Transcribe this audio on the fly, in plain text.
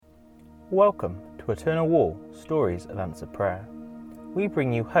Welcome to Eternal Wall, Stories of Answered Prayer. We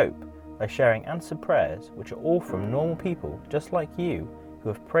bring you hope by sharing answered prayers which are all from normal people just like you who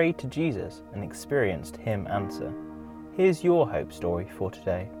have prayed to Jesus and experienced Him answer. Here's your hope story for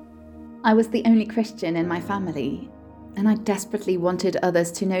today. I was the only Christian in my family, and I desperately wanted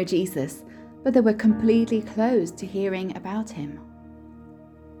others to know Jesus, but they were completely closed to hearing about Him.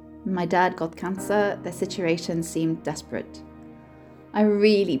 When my dad got cancer, the situation seemed desperate. I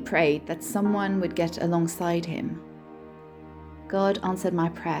really prayed that someone would get alongside him. God answered my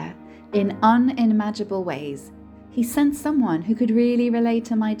prayer in unimaginable ways. He sent someone who could really relate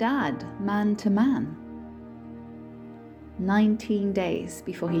to my dad, man to man. 19 days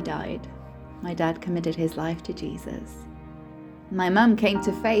before he died, my dad committed his life to Jesus. My mum came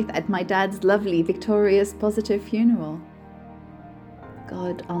to faith at my dad's lovely, victorious, positive funeral.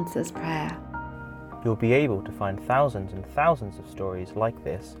 God answers prayer. You'll be able to find thousands and thousands of stories like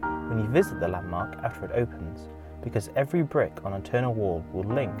this when you visit the landmark after it opens, because every brick on Eternal Wall will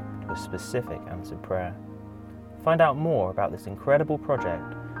link to a specific answered prayer. Find out more about this incredible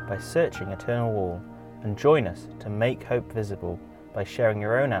project by searching Eternal Wall, and join us to make hope visible by sharing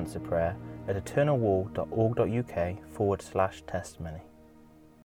your own answered prayer at eternalwall.org.uk/testimony.